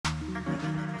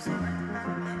Yeah,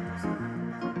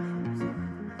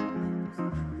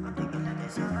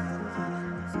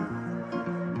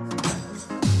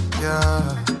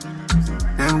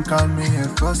 them call me a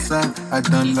fosser. I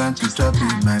don't learn to drop in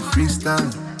my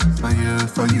freestyle. For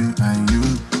you, and you,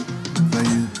 for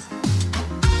you.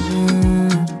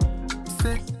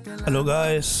 Hello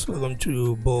guys, welcome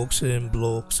to Boxing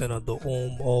Blocks and at the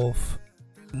home of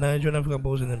Nigerian African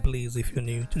Boxing. And please, if you're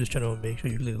new to this channel, make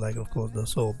sure you click like and of course the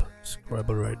subscribe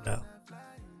right now.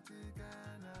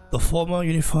 The former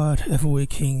unified heavyweight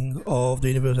king of the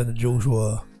universe and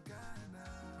Joshua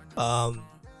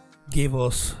gave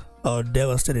us a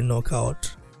devastating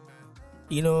knockout.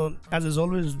 You know, as it's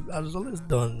always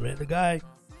done, man. The guy,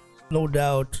 no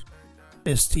doubt,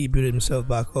 is still building himself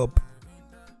back up,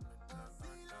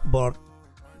 but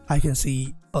I can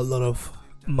see a lot of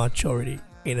maturity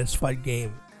in his fight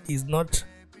game. He's not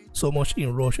so much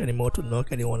in rush anymore to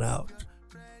knock anyone out.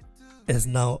 He's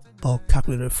now a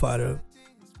calculated fighter,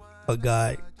 a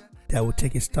guy that will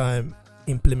take his time,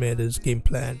 implement his game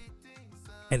plan,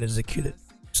 and execute it.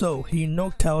 So he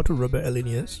knocked out Robert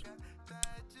Helenius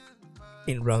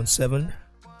in round 7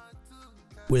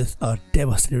 with a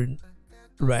devastating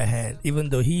right hand. Even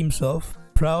though he himself,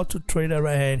 proud to trade that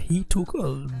right hand, he took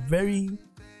a very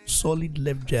solid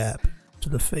left jab to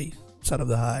the face, side of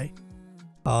the eye,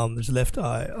 his left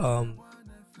eye.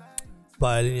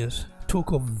 By Helenius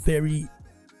took a very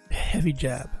heavy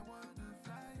jab,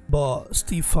 but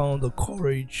Steve found the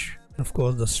courage and of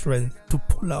course the strength to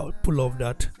pull off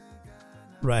that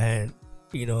right hand.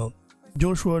 You know,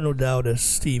 Joshua, no doubt, is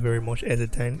still very much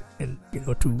hesitant and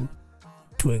to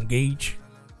engage,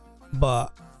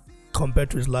 but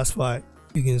compared to his last fight,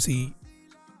 you can see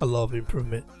a lot of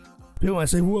improvement. People might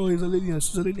say, "Well, he's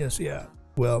Helenius." Yeah,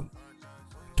 well,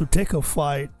 to take a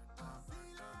fight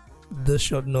this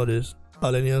short notice,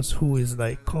 Helenius, who is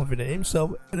like confident in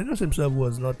himself, Helenius himself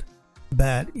was not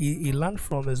bad. He learned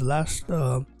from his last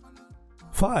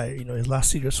fight, his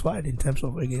last serious fight in terms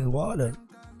of against Wilder.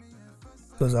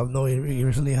 Because I've known he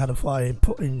recently had a fight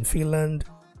in Finland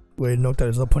where he knocked out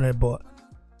his opponent, but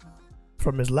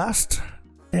from his last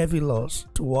heavy loss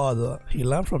to Wilder, he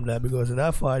learned from that, because in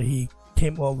that fight he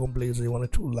came all gun blazing. He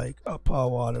wanted to power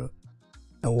Wilder,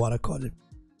 and Wilder caught him.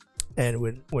 And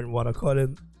when Wilder caught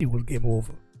him, it was game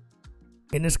over.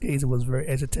 In this case, it was very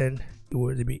hesitant.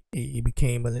 He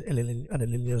became an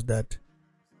Helenius that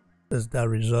is that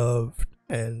reserved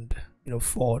and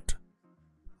fought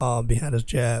behind his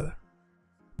jab.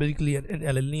 Basically, an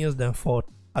Helenius then fought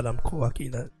Adam Kowaki,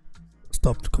 that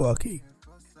stopped Kowaki,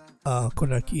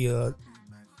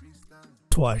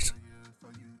 twice.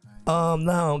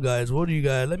 Now guys,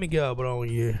 let me get around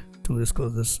here to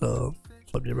discuss this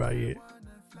subject right here.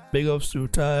 Big ups to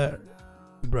Ty,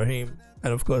 Ibrahim,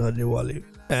 and of course Adewale,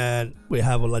 and we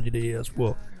have Olajide as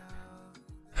well.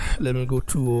 Let me go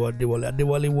to Adewale.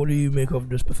 Adewale, what do you make of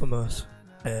this performance,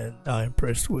 and how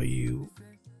impressed were you?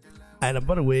 And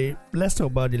by the way, let's talk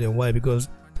about Dillian White, because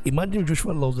imagine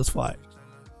Joshua lost this fight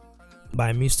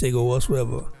by mistake or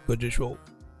whatsoever, but Joshua,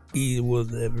 he was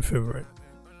the every favorite.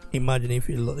 Imagine if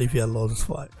he had lost this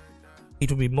fight,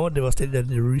 it would be more devastating than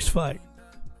the Ruiz fight,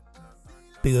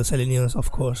 because Helenius,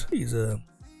 of course, is he's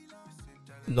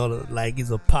not the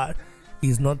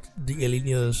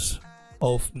Helenius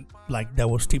of that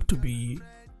was tipped to be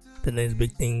the next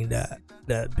big thing that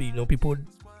people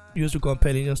used to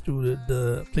compare Helenius to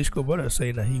the Klitschko brothers,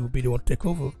 saying that he would be the one to take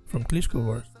over from Klitschko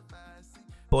brothers.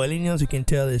 But Helenius, you can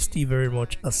tell, is still very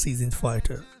much a seasoned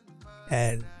fighter,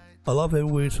 and a lot of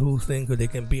heavyweights who think that they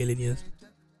can beat Helenius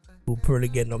will probably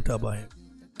get knocked out by him.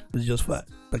 It's just fact.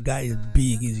 The guy is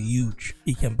big, he's huge,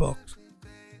 he can box,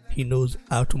 he knows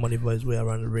how to maneuver his way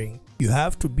around the ring. You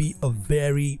have to be a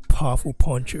very powerful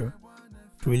puncher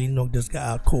to really knock this guy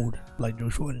out cold like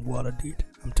Joshua and Wilder did.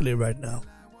 I'm telling you right now,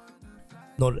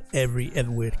 not every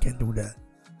heavyweight can do that.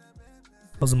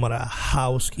 Doesn't matter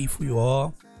how skillful you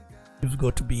are, you've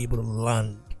got to be able to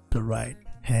land the right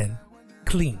hand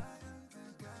clean.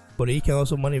 But he can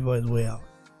also maneuver his way out.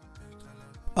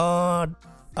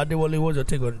 Adewale, what's your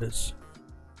take on this?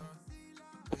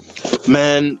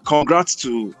 Man, congrats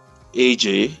to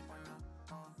AJ.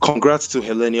 Congrats to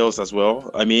Helenius as well.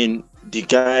 I mean, the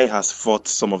guy has fought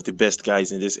some of the best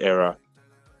guys in this era.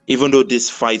 Even though this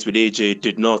fight with AJ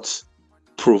did not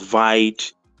provide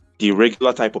the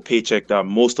regular type of paycheck that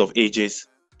most of AJ's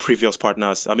previous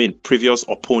opponents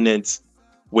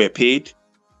were paid,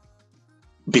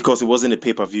 because it wasn't a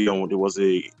pay-per-view and it was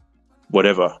a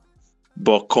whatever.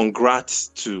 But congrats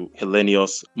to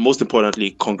Helenius. Most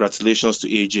importantly, congratulations to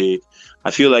AJ.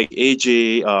 I feel like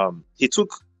AJ,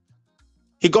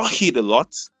 he got hit a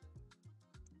lot.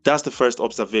 That's the first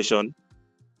observation.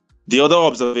 The other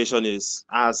observation is,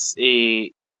 as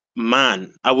a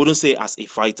man, I wouldn't say as a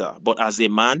fighter, but as a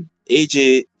man,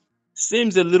 AJ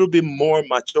seems a little bit more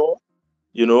mature,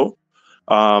 you know.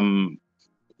 Um,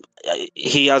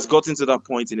 he has gotten to that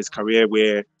point in his career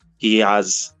where he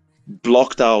has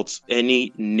blocked out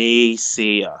any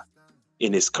naysayer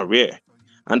in his career.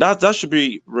 And that should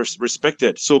be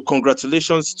respected. So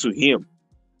congratulations to him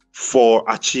for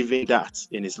achieving that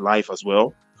in his life as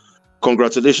well.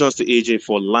 Congratulations to AJ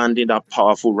for landing that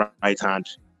powerful right hand.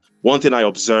 One thing I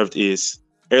observed is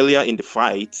earlier in the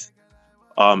fight,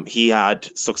 he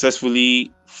had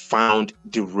successfully found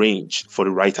the range for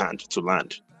the right hand to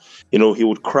land. You know, he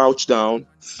would crouch down,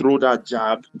 throw that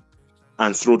jab,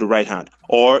 and throw the right hand.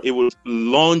 Or it would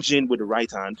lunge in with the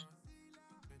right hand.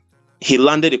 He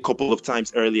landed a couple of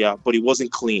times earlier, but it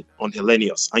wasn't clean on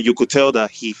Helenius. And you could tell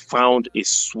that he found a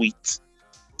sweet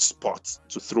spot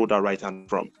to throw that right hand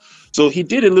from. So he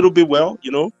did a little bit well,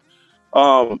 you know.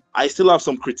 I still have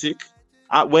some critique.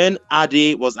 When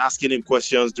Ade was asking him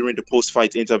questions during the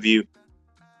post-fight interview,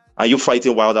 are you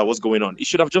fighting Wilder? What's going on? He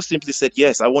should have just simply said,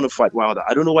 yes, I want to fight Wilder.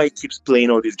 I don't know why he keeps playing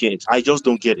all these games. I just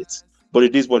don't get it. But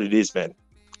it is what it is, man.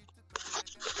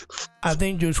 I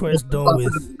think Joshua is done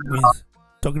with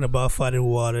talking about fighting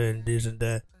Wilder and this and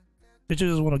that. They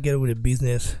just want to get with the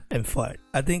business and fight.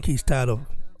 I think he's tired of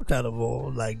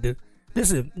all like the.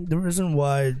 Listen, the reason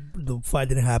why the fight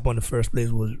didn't happen in the first place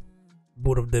was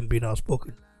both of them being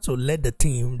outspoken. So let their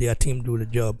team do the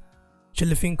job.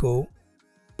 Shelefinko,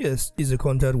 yes, is in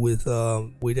contact with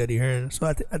Eddie Hearn. So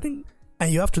I think,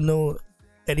 and you have to know,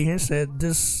 Eddie Hearn said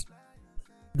this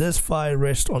fight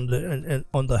rests on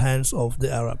the hands of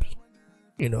the Arabs,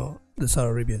 you know, the Saudi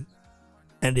Arabians,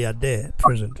 and they are there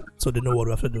present, so they know what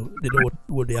they have to do. They know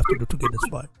what they have to do to get this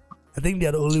fight. I think they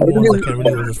are the only ones that can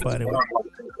really win this fight anyway.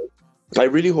 I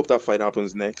really hope that fight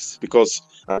happens next, because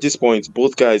at this point,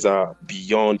 both guys are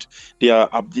beyond.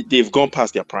 They've gone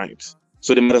past their primes,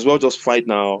 so they might as well just fight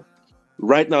now.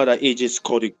 Right now, that AJ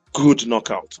scored a good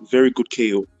knockout, very good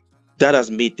KO. That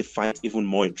has made the fight even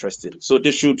more interesting. So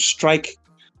they should strike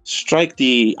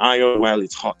the iron while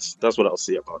it's hot. That's what I'll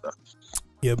say about that.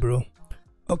 Yeah, bro.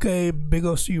 Okay, big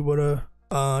ups to you, brother.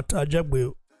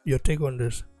 Tajab, your take on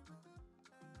this?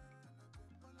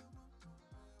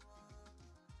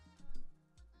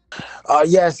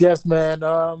 Yes, man.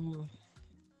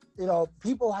 You know,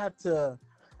 people have to.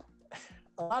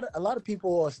 A lot of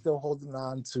people are still holding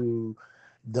on to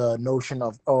the notion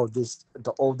of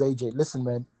the old AJ. Listen,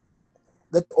 man,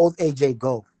 let the old AJ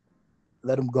go.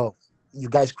 Let him go. You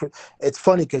guys, it's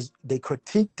funny because they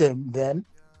critiqued him then.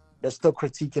 They're still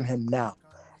critiquing him now,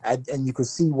 and you can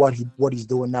see what he's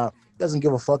doing now. He doesn't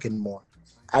give a fuck anymore.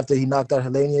 After he knocked out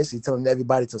Helenius, he's telling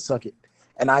everybody to suck it,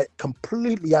 and I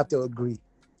completely have to agree.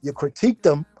 You critiqued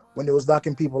him when he was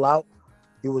knocking people out.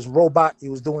 He was robot. He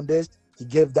was doing this. He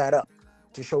gave that up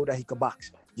to show that he could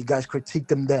box. You guys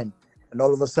critiqued him then, and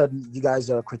all of a sudden, you guys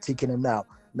are critiquing him now.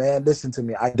 Man, listen to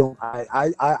me. I'm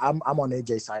on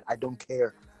AJ's side. I don't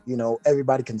care. You know,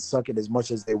 everybody can suck it as much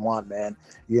as they want, man.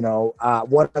 You know,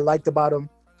 what I liked about him,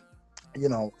 you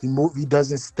know, he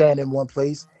doesn't stand in one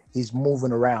place. He's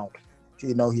moving around.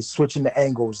 You know, he's switching the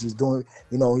angles. He's doing,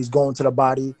 you know, he's going to the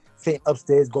body, feint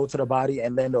upstairs, go to the body,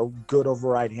 and then a good over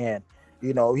right hand.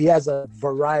 You know, he has a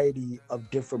variety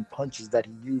of different punches that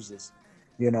he uses.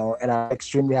 You know, and I'm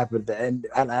extremely happy with that. And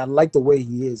I like the way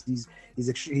he is. He's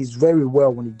very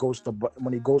well when he goes to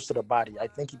the body. I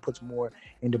think he puts more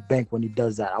in the bank when he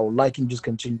does that. I would like him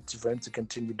for him to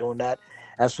continue doing that.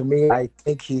 As for me, I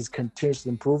think he's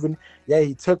continuously improving. Yeah,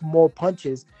 he took more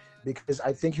punches because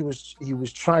I think he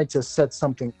was trying to set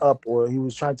something up, or he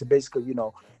was trying to basically, you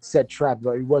know, set trap,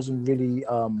 but he wasn't really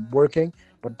working.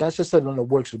 But that's just something that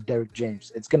works with Derek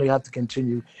James. It's gonna have to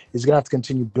continue. He's gonna have to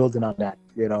continue building on that.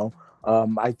 You know.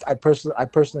 I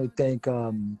personally think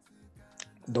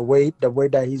the way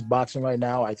that he's boxing right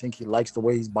now, I think he likes the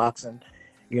way he's boxing.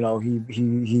 You know, he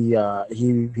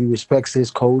respects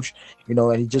his coach. You know,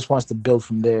 and he just wants to build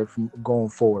from there, from going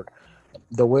forward.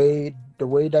 The way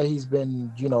that he's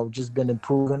been, you know, just been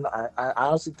improving. I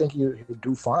honestly think he'll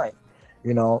do fine.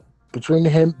 You know, between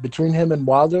him and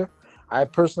Wilder, I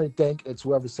personally think it's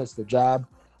whoever sets the jab.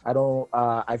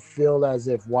 I feel as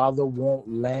if Wilder won't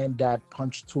land that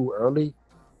punch too early,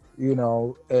 you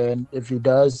know, and if he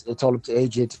does, it's all up to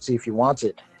AJ to see if he wants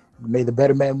it. May the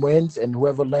better man wins, and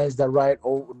whoever lands that right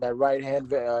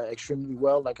hand extremely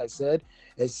well, like I said,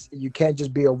 you can't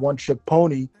just be a one-trick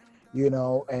pony, you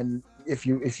know, and if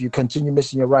you continue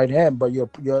missing your right hand, but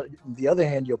the other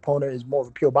hand, your opponent is more of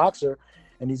a pure boxer,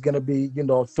 and he's gonna be,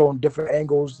 throwing different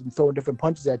angles and throwing different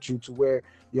punches at you to where,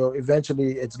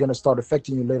 eventually it's gonna start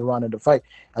affecting you later on in the fight.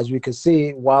 As we can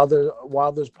see,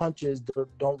 Wilder's punches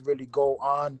don't really go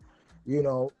on,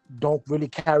 don't really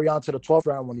carry on to the 12th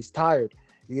round when he's tired.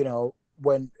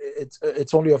 When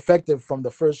it's only effective from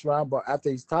the first round, but after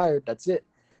he's tired, that's it.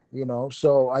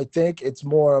 So I think it's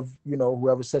more of,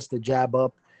 whoever sets the jab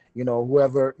up,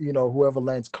 whoever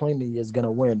lands cleanly is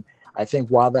gonna win. I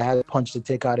think Wilder had a punch to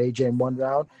take out AJ in one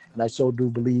round, and I so do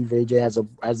believe AJ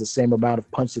has the same amount of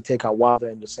punch to take out Wilder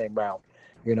in the same round.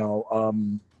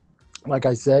 Like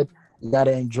I said, you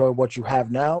gotta enjoy what you have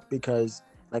now, because,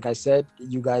 like I said,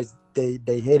 you guys they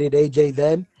hated AJ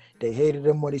then, they hated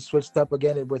him when he switched up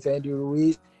again with Andy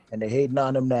Ruiz, and they hating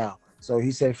on him now. So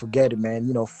he said, forget it,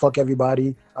 man. Fuck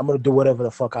everybody. I'm gonna do whatever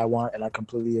the fuck I want, and I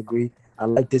completely agree. I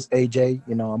like this AJ.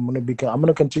 I'm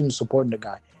gonna continue supporting the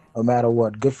guy no matter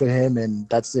what. Good for him, and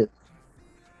that's it.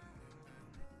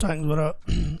 Thanks, brother.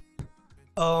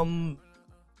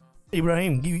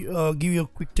 Ibrahim, give you a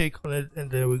quick take on it,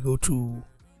 and then we go to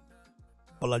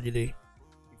Olajide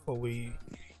before we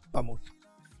vamos.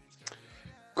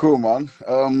 Cool, man.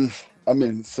 I'm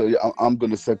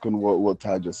gonna second what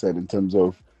Ty just said in terms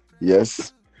of,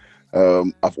 yes,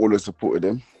 I've always supported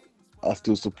him. I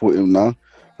still support him now,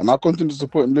 and I'll continue to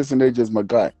support him. Listen, AJ is my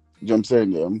guy. You know what I'm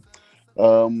saying? Yeah.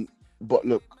 But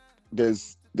look,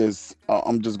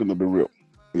 I'm just gonna be real.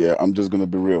 Yeah, I'm just gonna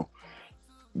be real.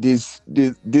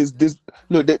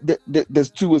 Look,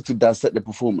 there's two ways to dissect the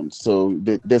performance. So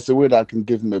there's a way that I can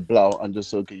give him a blow and just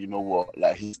say, okay, you know what?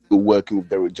 Like, he's still working with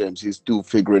Derrick James. He's still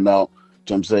figuring out. You know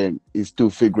what I'm saying? He's still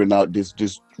figuring out this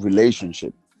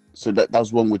relationship. So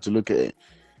that's one way to look at it.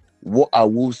 What I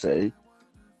will say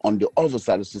on the other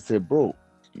side is to say, bro,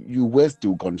 you were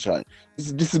still gun shy.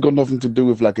 This has got nothing to do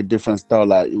with like a different style,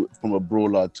 like from a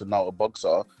brawler to now a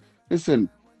boxer. Listen,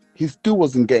 he still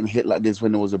wasn't getting hit like this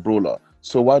when he was a brawler.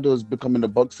 So why does becoming a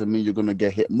boxer mean you're going to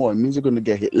get hit more? It means you're going to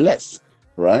get hit less,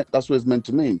 right? That's what it's meant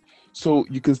to mean. So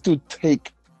you can still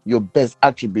take your best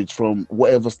attributes from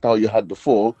whatever style you had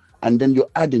before, and then you're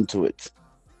adding to it,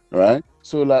 right?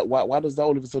 So like, why does that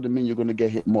all of a sudden mean you're going to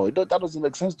get hit more? That doesn't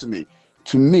make sense to me.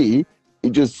 To me,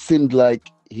 it just seemed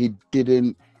like he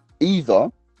didn't,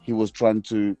 either he was trying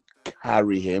to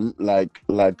carry him like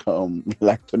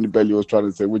Tony Bellew was trying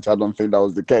to say, which I don't think that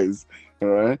was the case,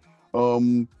 right?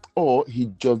 Or he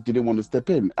just didn't want to step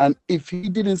in. And if he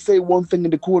didn't say one thing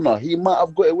in the corner, he might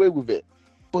have got away with it.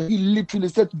 But he literally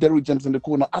said to Derrick James in the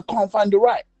corner, I can't find the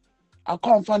right. I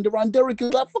can't find the right. And Derrick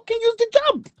is like, fucking use the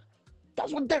jab.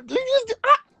 That's what Derrick used.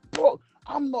 Bro,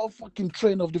 I'm not a fucking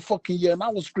trainer of the fucking year, and I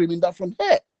was screaming that from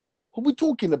here. What are we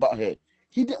talking about here?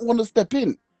 He didn't want to step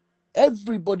in.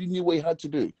 Everybody knew what he had to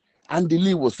do. Andy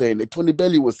Lee was saying it. Tony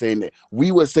Bellew was saying it.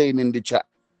 We were saying in the chat.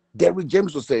 Derrick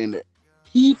James was saying it.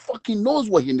 He fucking knows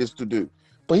what he needs to do.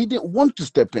 But he didn't want to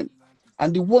step in.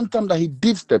 And the one time that he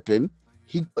did step in,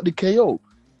 he got the KO.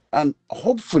 And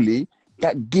hopefully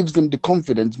that gives him the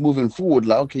confidence moving forward.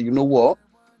 Like, okay, you know what?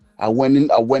 I went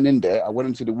in there. I went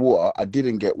into the water. I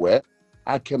didn't get wet.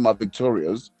 I came out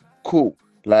victorious. Cool.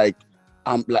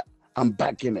 I'm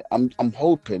back in it. I'm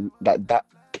hoping that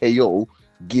KO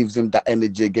gives him that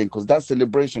energy again, because that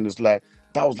celebration is like,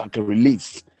 that was like a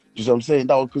release. You know what I'm saying?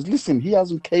 That was, because listen, he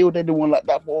hasn't KO'd anyone like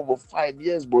that for over 5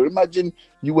 years, bro. Imagine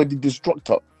you were the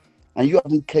destructor and you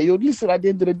haven't KO'd. Listen, at the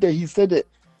end of the day, he said it,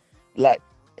 like,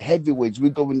 heavyweights, we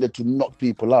go in there to knock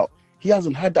people out. He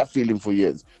hasn't had that feeling for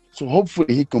years. So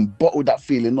hopefully he can bottle that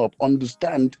feeling up,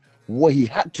 understand what he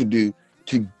had to do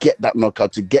to get that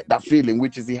knockout, to get that feeling,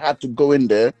 which is he had to go in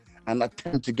there and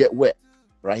attempt to get wet,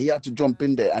 right? He had to jump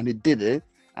in there and he did it,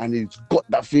 and he's got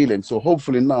that feeling. So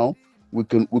hopefully now we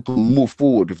can move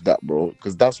forward with that, bro,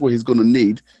 because that's what he's going to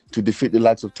need to defeat the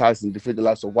likes of Tyson, defeat the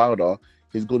likes of Wilder.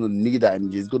 He's going to need that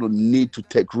energy. He's going to need to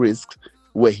take risks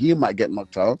where he might get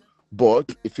knocked out.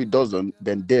 But if he doesn't,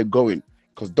 then they're going.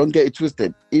 Because don't get it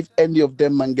twisted. If any of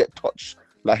them man get touched,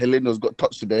 like Helenius got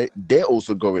touched today, they're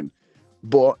also going.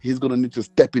 But he's going to need to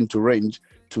step into range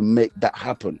to make that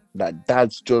happen.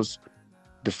 That's just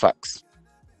the facts.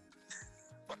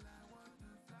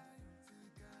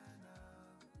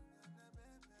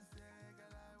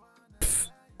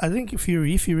 I think if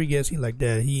Fury gets hit like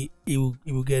that, he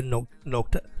will get knocked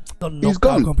not He's knocked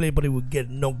gone. out completely, but he will get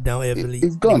knocked down heavily.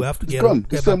 He's gone. He will have to He's get gone.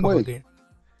 The back same up way. again.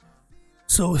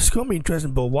 So it's gonna be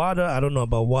interesting. But Wilder, I don't know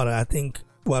about Wilder. I think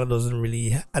Wilder doesn't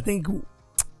really. I think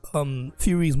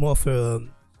Fury is more for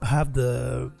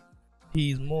he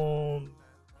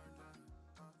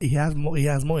has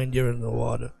more endurance than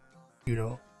Wilder, you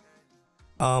know.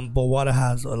 But Wilder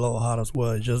has a lot of heart as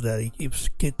well. It's just that he keeps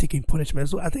taking punishment.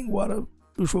 So I think Wilder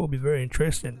which will be very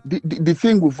interesting. The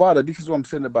thing with Wilder, this is what I'm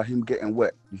saying about him getting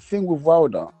wet. The thing with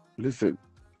Wilder, listen,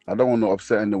 I don't want to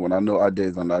upset anyone. I know our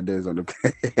days on the.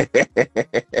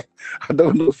 I don't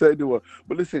want to upset anyone,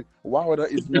 but listen, Wilder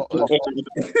is not.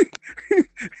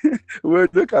 We'll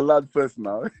look at lad first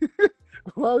now.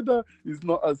 Wilder is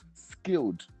not as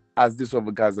skilled as this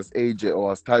other guys, as AJ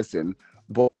or as Tyson,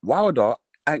 but Wilder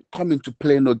ain't coming to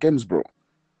play no games, bro.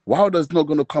 Wilder's not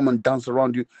going to come and dance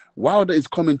around you. Wilder is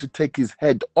coming to take his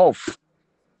head off.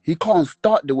 He can't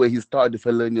start the way he started with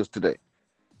Helenius today.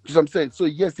 You know what I'm saying? So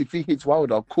yes, if he hits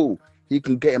Wilder, cool. He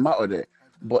can get him out of there.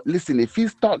 But listen, if he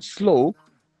starts slow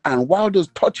and Wilder's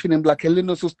touching him like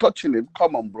Helenius was touching him,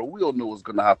 come on, bro. We all know what's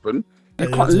going to happen. You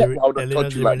can't let Wilder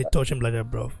touch you like really that. touch him like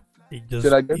that, bro. He just...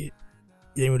 He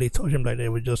didn't really touch him like that. It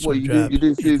was just you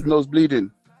didn't see his nose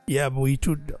bleeding? Yeah, but he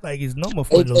threw like his normal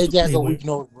for nose. AJ has a weak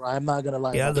nose, bro. I'm not gonna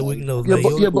lie. He has a weak nose. Yeah, like,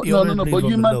 but no. But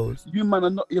you man are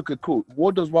not okay. Cool.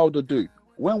 What does Wilder do?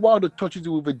 When Wilder touches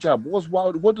you with a jab, what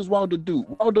does Wilder do?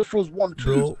 Wilder throws 1-2.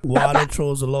 Bro, Wilder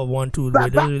throws a lot of 1-2. He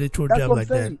doesn't really throw jab like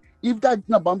that.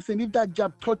 I'm saying if that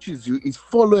jab touches you, it's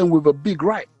following with a big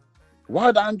right.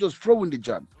 Wilder ain't just throwing the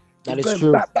jab. That is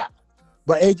true.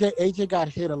 But AJ got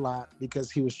hit a lot because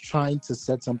he was trying to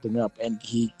set something up and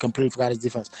he completely forgot his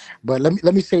defense. But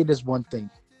let me say this one thing.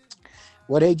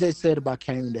 What AJ said about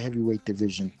carrying the heavyweight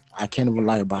division, I can't even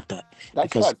lie about that.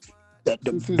 That's because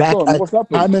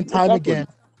time and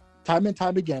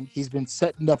time again, he's been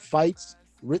setting up fights,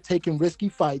 taking risky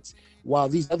fights, while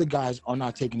these other guys are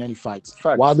not taking any fights.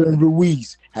 Wilder and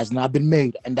Ruiz has not been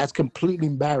made, and that's completely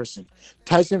embarrassing.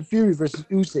 Tyson Fury versus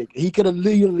Usyk, he could have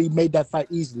literally made that fight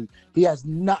easily. He has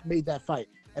not made that fight,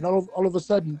 and all of a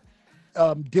sudden,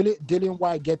 Dillian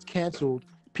White gets canceled.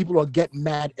 People are getting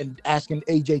mad and asking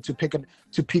AJ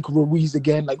to pick Ruiz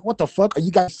again. Like, what the fuck? Are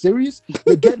you guys serious?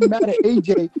 They're getting mad at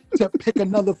AJ to pick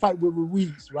another fight with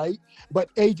Ruiz, right? But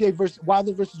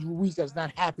Wilder versus Ruiz has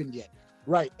not happened yet,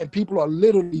 right? And people are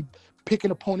literally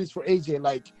picking opponents for AJ.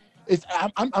 Like,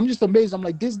 I'm just amazed. I'm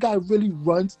like, this guy really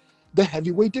runs the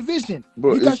heavyweight division.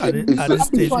 Bro, At this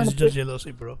stage, it's just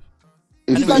jealousy, bro.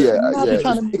 It's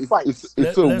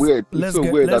so weird. It's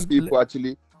so weird that people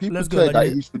say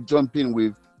that he should jump in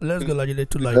with. Let's go like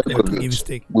to like to give his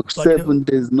take with 7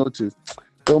 days notice.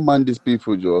 Don't mind these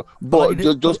people, Joe. But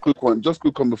just quick one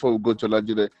before we go to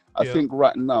Lajide. I think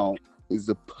right now is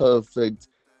the perfect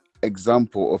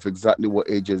example of exactly what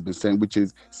AJ has been saying, which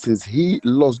is since he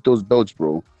lost those belts,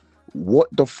 bro, what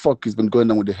the fuck has been going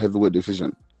on with the heavyweight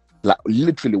division? Like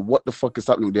literally, what the fuck is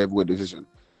happening with the heavyweight division?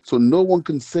 So no one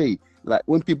can say, like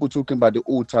when people talking about the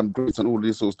all-time greats and all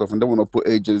this sort of stuff, and they want to put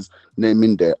AJ's name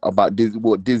in there about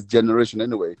this generation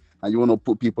anyway, and you want to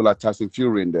put people like Tyson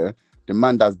Fury in there, the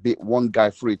man that's beat one guy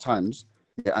 3 times,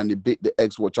 and he beat the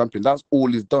ex-world champion. That's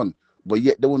all he's done. But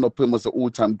yet they want to put him as an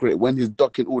all-time great. When he's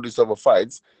ducking all these other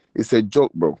fights, it's a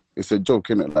joke, bro. It's a joke,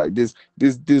 innit? Like this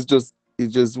just it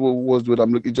just what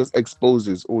I'm looking. It just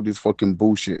exposes all this fucking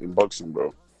bullshit in boxing,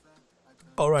 bro.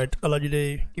 All right,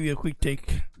 Alajide, give you a quick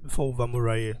take before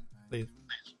Vamuraye, please.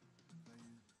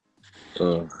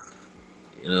 You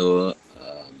know what?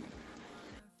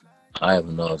 I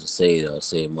don't know how to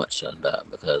say much on that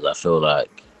because I feel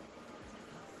like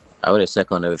I would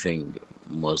second everything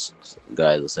most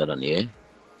guys have said on here.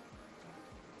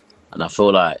 And I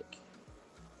feel like,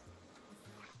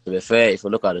 to be fair, if you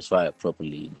look at this fight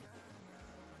properly,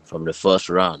 from the first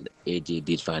round, AJ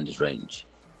did find his range.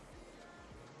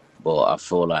 But I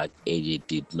feel like AJ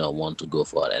did not want to go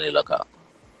for any lockout.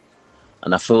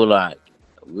 And I feel like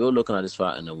we're looking at this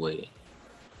fight in a way,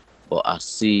 but I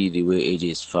see the way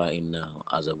AJ is fighting now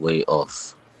as a way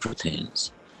of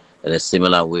pretense. In a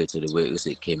similar way to the way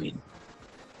Usyk came in.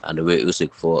 And the way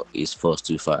Usyk fought his first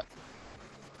 2 fights.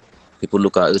 People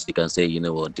look at Usyk and say, you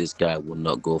know what, this guy will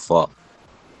not go far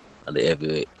at the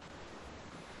heavyweight.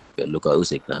 But look at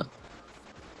Usyk now.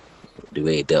 The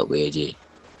way he dealt with AJ.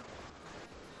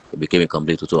 It became a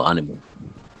complete total animal.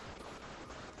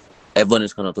 Everyone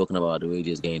is kind of talking about the way AJ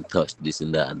is getting touched, this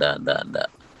and that and that and that and that.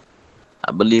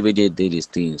 I believe AJ did these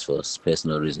things for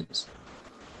personal reasons.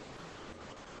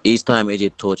 Each time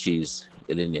AJ touches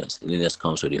Helenius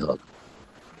comes with a hug.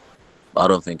 But I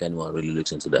don't think anyone really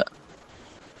looks into that.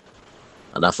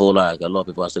 And I feel like a lot of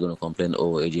people are still going to complain,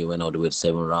 oh, AJ went all the way to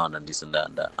 7 rounds and this and that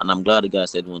and that. And I'm glad the guy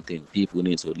said one thing, people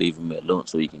need to leave him alone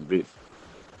so he can breathe.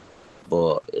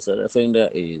 But it's a thing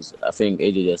that is, I think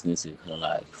AJ just needs to kind of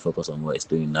like focus on what he's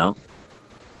doing now.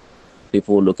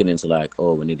 People looking into like,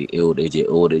 oh, we need the old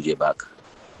AJ back.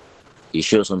 He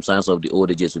showed some signs of the old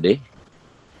AJ today,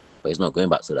 but he's not going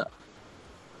back to that.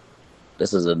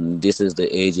 This is the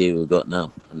AJ we got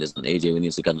now, and there's an AJ we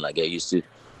need to kind of like get used to.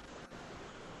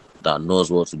 that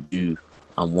knows what to do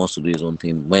and wants to do his own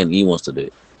thing when he wants to do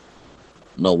it,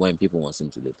 not when people want him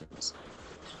to do things.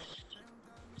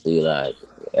 See, like,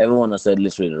 everyone has said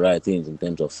literally the right things in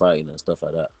terms of fighting and stuff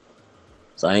like that.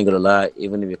 So I ain't gonna lie,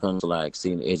 even if it comes to like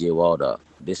seeing AJ Wilder,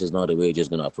 this is not the way you're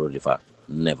just gonna approach the fight.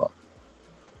 Never.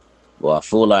 But I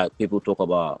feel like people talk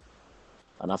about,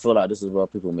 and I feel like this is where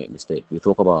people make mistakes. We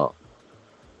talk about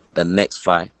the next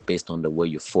fight based on the way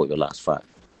you fought your last fight.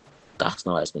 That's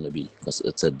not how it's gonna be, because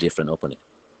it's a different opponent.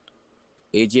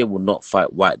 AJ will not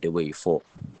fight White the way he fought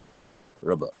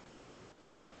Robert.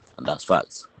 And that's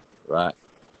facts, right?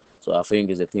 So I think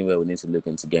it's a thing where we need to look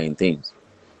into getting things.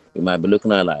 We might be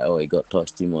looking at like, oh, he got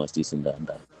touched too much, this and that and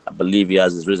that. I believe he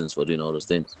has his reasons for doing all those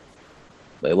things.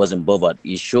 But he wasn't bothered.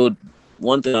 He showed,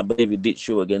 one thing I believe he did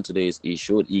show again today is he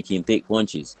showed he can take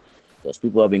punches. Because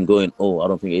people have been going, oh, I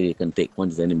don't think AJ can take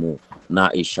punches anymore. Now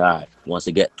he's shy. Once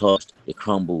he get touched, he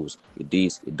crumbles. He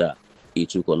this, he that. He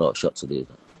took a lot of shots today.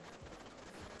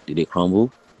 Did he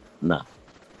crumble? Nah.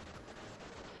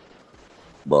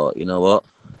 But you know what?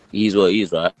 He's what he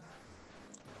is, right?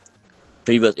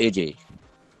 Previous AJ,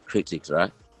 critics,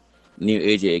 right? New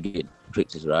AJ again,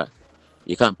 critics, right?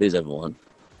 You can't please everyone.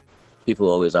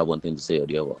 People always have one thing to say or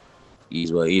the other.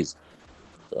 He's what he is.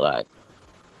 So, like,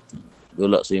 good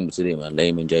luck to him today, man. Let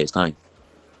him enjoy his time.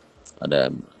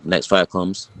 And next fight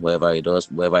comes, wherever he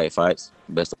does, wherever he fights,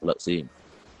 best of luck to him.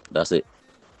 That's it.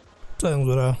 Thanks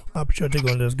for the opportunity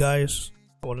on this, guys.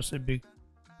 I want to say big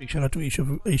shout out to each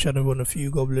and every one of you.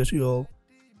 God bless you all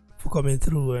for coming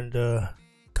through, and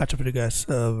catch up with you guys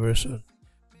very soon.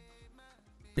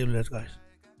 Stay blessed, guys.